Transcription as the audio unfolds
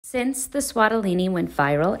Since the Swaddelini went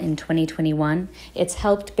viral in 2021, it's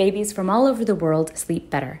helped babies from all over the world sleep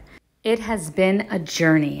better. It has been a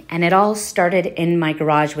journey, and it all started in my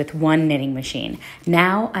garage with one knitting machine.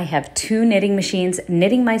 Now I have two knitting machines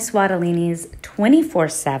knitting my Swaddelinis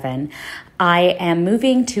 24/7. I am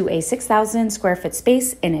moving to a 6,000 square foot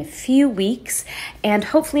space in a few weeks, and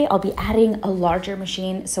hopefully I'll be adding a larger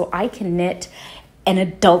machine so I can knit an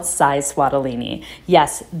adult size Swaddelini.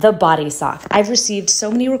 Yes, the body sock. I've received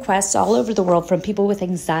so many requests all over the world from people with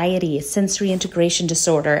anxiety, sensory integration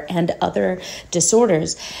disorder, and other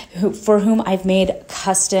disorders for whom I've made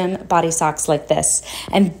custom body socks like this.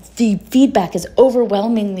 And the feedback is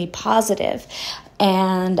overwhelmingly positive.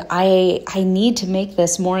 And I need to make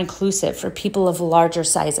this more inclusive for people of larger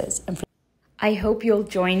sizes. I hope you'll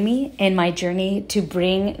join me in my journey to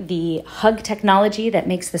bring the hug technology that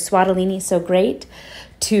makes the Swaddelini so great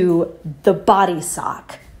to the body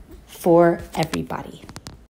sock for everybody.